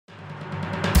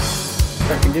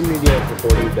Indian media is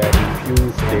reporting that in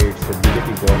few states the BJP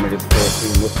government is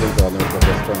forcing Muslim owners of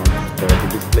restaurants to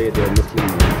display their Muslim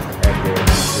names at their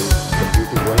entries. But due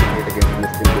to one hate against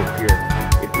Muslims, they fear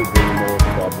it will bring more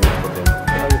problems for them.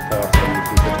 What are your thoughts on this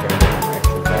kind of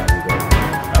action by the government?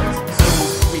 So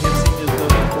we have seen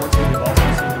those reports. We have also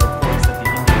seen the reports that the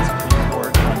Indian Supreme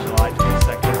Court on July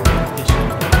 22nd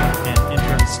issued an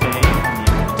interim stay on the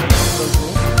implementation of those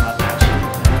rules. They're not actually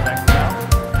in effect now.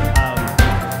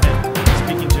 And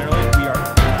speaking generally, we are,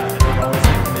 as we always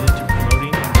say, committed to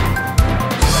promoting and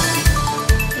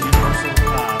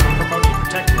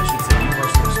protecting, I should say,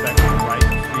 universal respect for the right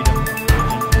and freedom of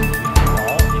religion and belief for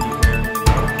all, anywhere in the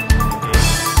world, and we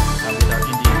engage with our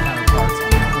Indian counterparts on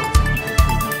the importance of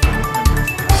equal treatment for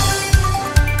members.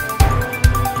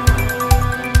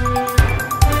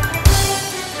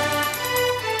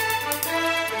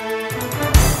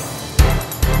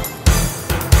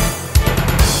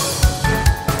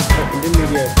 Indian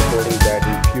media is reporting that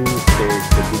in few states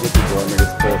the BJP government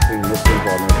is forcing Muslim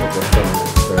owners of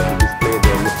restaurants to display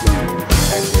their Muslim names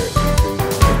at their entries.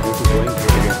 But due to growing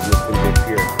hate against Muslims, they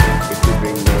fear it will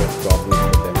bring more problems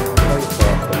for them. What are your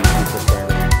thoughts on this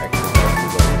kind of action by the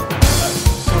government?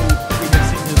 So we have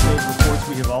seen those reports.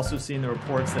 We have also seen the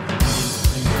reports that the Indian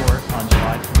Supreme Court on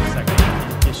July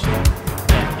 22nd issued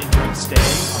an interim stay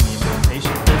on the implementation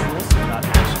of those rules. They're not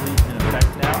actually in effect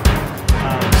now.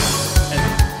 And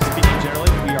speaking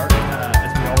generally, we are,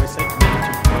 as we always say, committed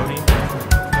to promoting and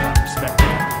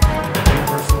respecting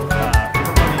universal,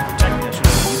 promoting and protecting, I should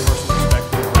say, universal respect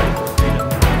for the right, freedom,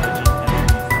 religion, and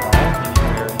belief for all,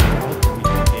 anywhere in the world, and we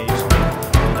engage with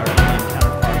our Indian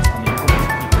counterparts on the importance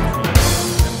of equal treatment for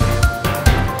these members.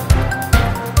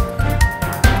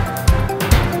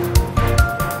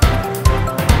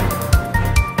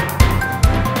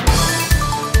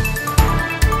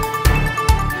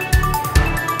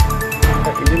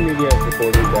 Indian media is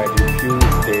reporting that in few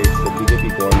states the BJP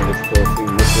government is forcing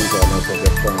Muslim owners of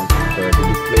restaurants to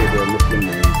display their Muslim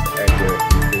names at their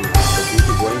entries. But due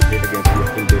to growing hate against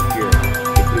Muslims, they fear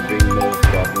it will bring more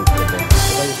problems for them.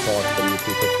 What are your thoughts